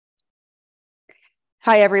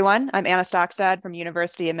Hi, everyone. I'm Anna Stockstad from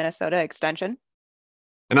University of Minnesota Extension.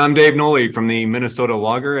 And I'm Dave Noley from the Minnesota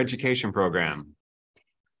Logger Education Program.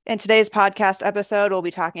 In today's podcast episode, we'll be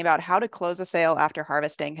talking about how to close a sale after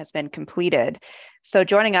harvesting has been completed. So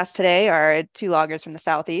joining us today are two loggers from the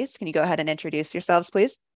Southeast. Can you go ahead and introduce yourselves,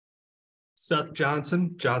 please? Seth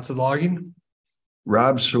Johnson, Johnson Logging.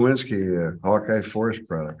 Rob Sawinski, Hawkeye Forest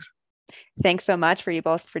Products. Thanks so much for you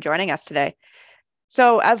both for joining us today.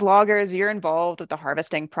 So as loggers, you're involved with the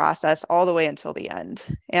harvesting process all the way until the end.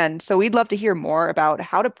 And so we'd love to hear more about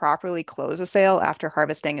how to properly close a sale after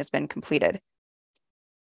harvesting has been completed.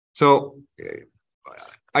 So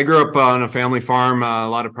I grew up on a family farm, a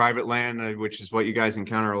lot of private land, which is what you guys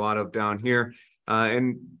encounter a lot of down here.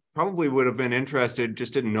 And probably would have been interested,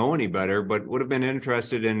 just didn't know any better, but would have been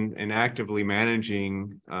interested in actively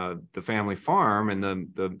managing the family farm and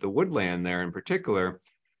the woodland there in particular.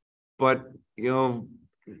 But a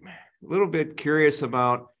little bit curious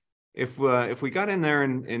about if we got in there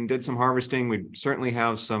and did some harvesting, we'd certainly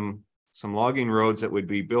have some logging roads that would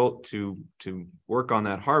be built to work on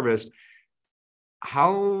that harvest.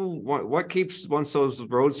 What keeps, once those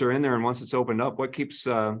roads are in there and once it's opened up, what keeps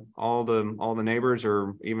all the neighbors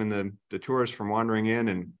or even the tourists from wandering in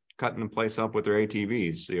and cutting the place up with their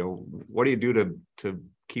ATVs? What do you do to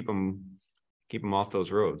keep them off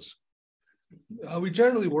those roads? We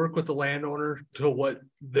generally work with the landowner to what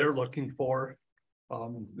they're looking for.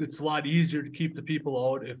 It's a lot easier to keep the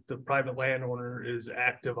people out if the private landowner is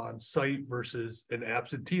active on site versus an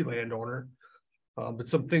absentee landowner. But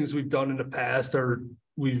some things we've done in the past are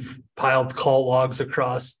we've piled call logs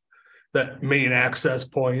across that main access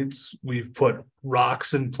points. We've put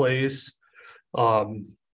rocks in place.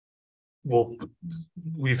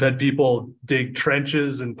 We've had people dig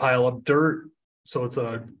trenches and pile up dirt, so it's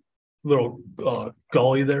a little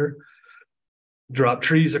gully there. Drop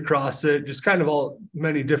trees across it, just kind of all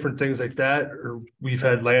many different things like that. Or we've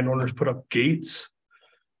had landowners put up gates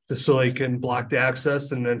so they can block the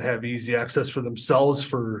access and then have easy access for themselves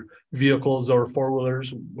for vehicles or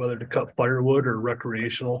four-wheelers, whether to cut firewood or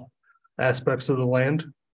recreational aspects of the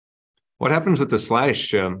land. What happens with the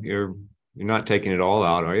slash? You're not taking it all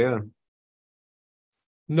out, are you?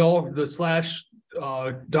 No, the slash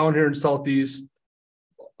down here in Southeast,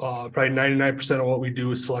 probably 99% of what we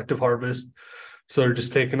do is selective harvest. So they're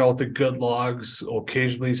just taking out the good logs.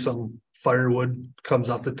 Occasionally some firewood comes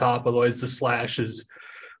off the top. Otherwise the slash is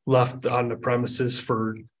left on the premises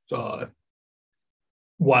for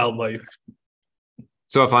wildlife.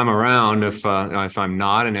 So if I'm around, if I'm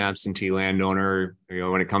not an absentee landowner,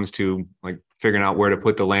 when it comes to like figuring out where to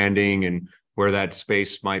put the landing and where that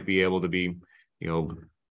space might be able to be,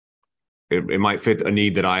 it might fit a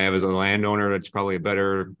need that I have as a landowner. That's probably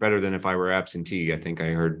better than if I were absentee. I think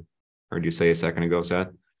I heard you say a second ago, Seth.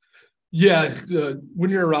 Yeah, when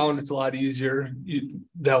you're around, it's a lot easier.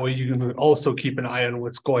 That way you can also keep an eye on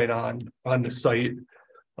what's going on the site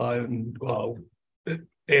and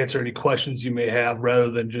answer any questions you may have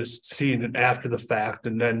rather than just seeing it after the fact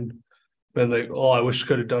and then like, oh, I wish I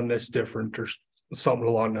could have done this different or something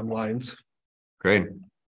along them lines. Great.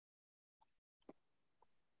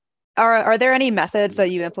 Are there any methods that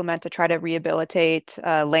you implement to try to rehabilitate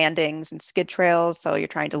landings and skid trails? So you're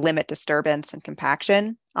trying to limit disturbance and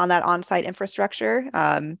compaction on that on-site infrastructure.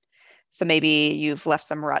 So maybe you've left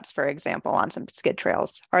some ruts, for example, on some skid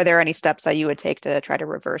trails. Are there any steps that you would take to try to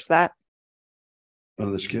reverse that? Oh,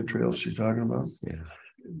 the skid trails you're talking about? Yeah.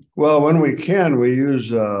 Well, when we can, we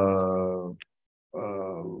use low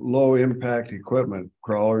impact equipment,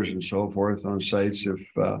 crawlers and so forth on sites if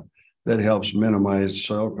that helps minimize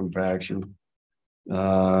soil compaction.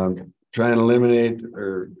 Trying to eliminate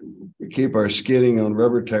or keep our skidding on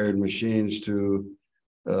rubber tired machines to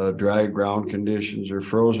dry ground conditions or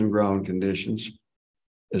frozen ground conditions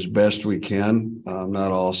as best we can.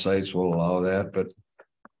 Not all sites will allow that,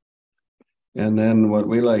 and then what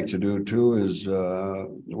we like to do too is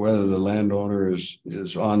whether the landowner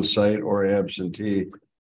is on site or absentee,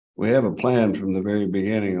 we have a plan from the very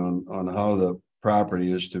beginning on how the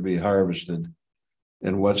property is to be harvested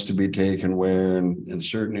and what's to be taken where, and in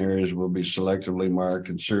certain areas will be selectively marked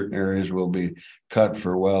and certain areas will be cut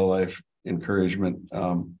for wildlife encouragement.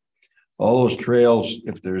 All those trails,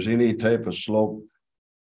 if there's any type of slope,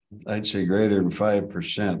 I'd say greater than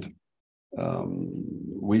 5%,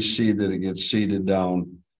 we see that it gets seeded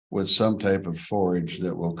down with some type of forage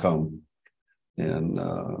that will come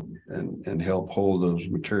and help hold those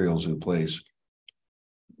materials in place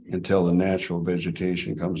until the natural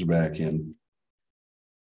vegetation comes back in.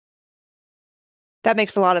 That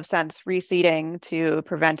makes a lot of sense. Reseeding to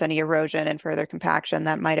prevent any erosion and further compaction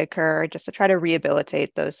that might occur, just to try to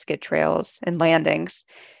rehabilitate those skid trails and landings.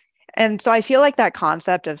 And so I feel like that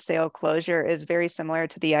concept of sail closure is very similar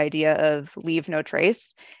to the idea of leave no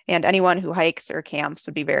trace. And anyone who hikes or camps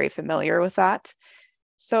would be very familiar with that.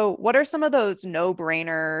 So what are some of those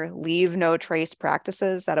no-brainer leave no trace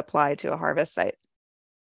practices that apply to a harvest site?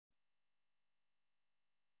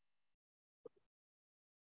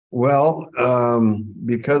 Well,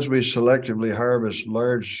 because we selectively harvest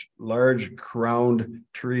large crowned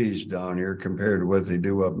trees down here compared to what they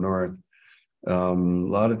do up north, a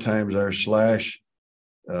lot of times our slash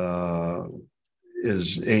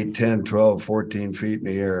is 8, 10, 12, 14 feet in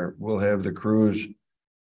the air. We'll have the crews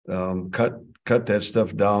cut that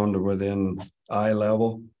stuff down to within eye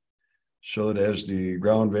level, so that as the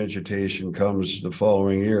ground vegetation comes the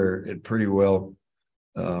following year, it pretty well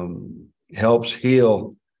helps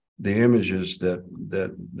heal the images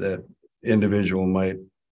that individual might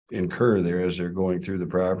incur there as they're going through the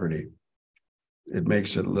property. It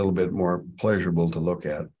makes it a little bit more pleasurable to look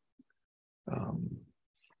at. And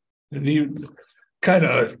you kind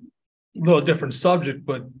of a little different subject,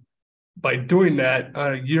 but by doing that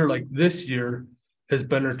on a year like this year has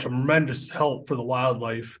been a tremendous help for the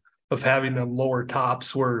wildlife of having them lower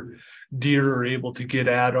tops where deer are able to get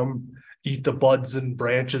at them, eat the buds and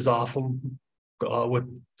branches off them. With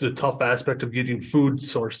the tough aspect of getting food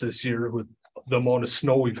source this year with the amount of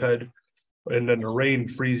snow we've had, and then the rain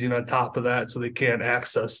freezing on top of that, so they can't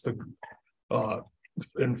access the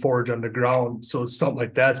and forage on the ground. So something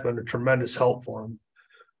like that's been a tremendous help for them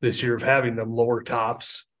this year of having them lower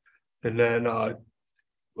tops. And then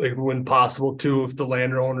like when possible too, if the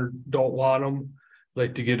landowner don't want them,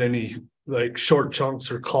 like to get any like short chunks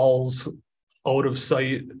or culls out of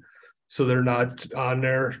sight, so they're not on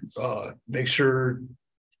there. Make sure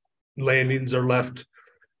landings are left,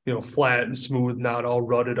 flat and smooth, not all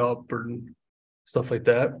rutted up or stuff like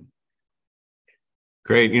that.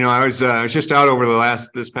 Great. I was just out over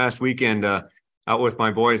this past weekend, out with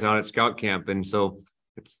my boys out at scout camp. And so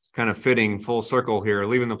it's kind of fitting full circle here,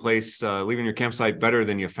 leaving your campsite better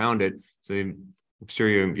than you found it. So I'm sure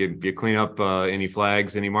you clean up any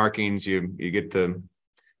flags, any markings, you get the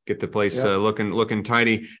place looking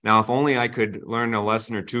tidy. Now, if only I could learn a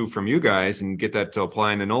lesson or two from you guys and get that to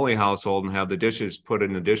apply in the Noli household and have the dishes put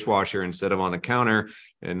in the dishwasher instead of on the counter,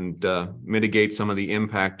 and mitigate some of the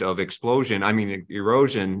impact of erosion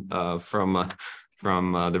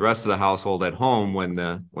from the rest of the household at home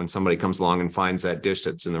when somebody comes along and finds that dish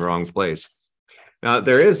that's in the wrong place. Now,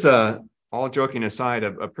 there is, all joking aside,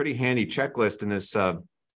 a pretty handy checklist in this.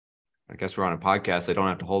 I guess we're on a podcast. I don't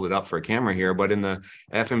have to hold it up for a camera here, but in the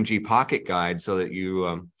FMG Pocket Guide, so that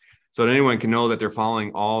so that anyone can know that they're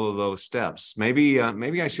following all of those steps. Maybe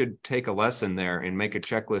I should take a lesson there and make a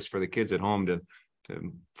checklist for the kids at home to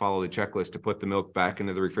follow the checklist, to put the milk back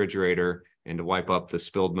into the refrigerator and to wipe up the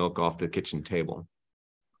spilled milk off the kitchen table.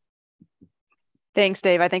 Thanks,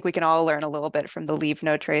 Dave. I think we can all learn a little bit from the leave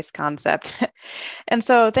no trace concept. And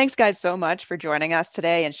so thanks, guys, so much for joining us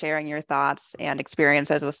today and sharing your thoughts and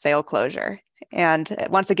experiences with sail closure. And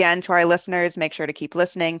once again, to our listeners, make sure to keep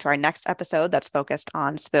listening to our next episode that's focused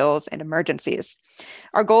on spills and emergencies.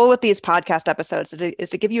 Our goal with these podcast episodes is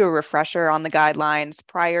to give you a refresher on the guidelines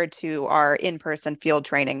prior to our in-person field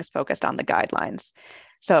trainings focused on the guidelines.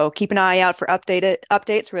 So keep an eye out for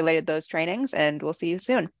updates related to those trainings, and we'll see you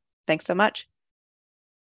soon. Thanks so much.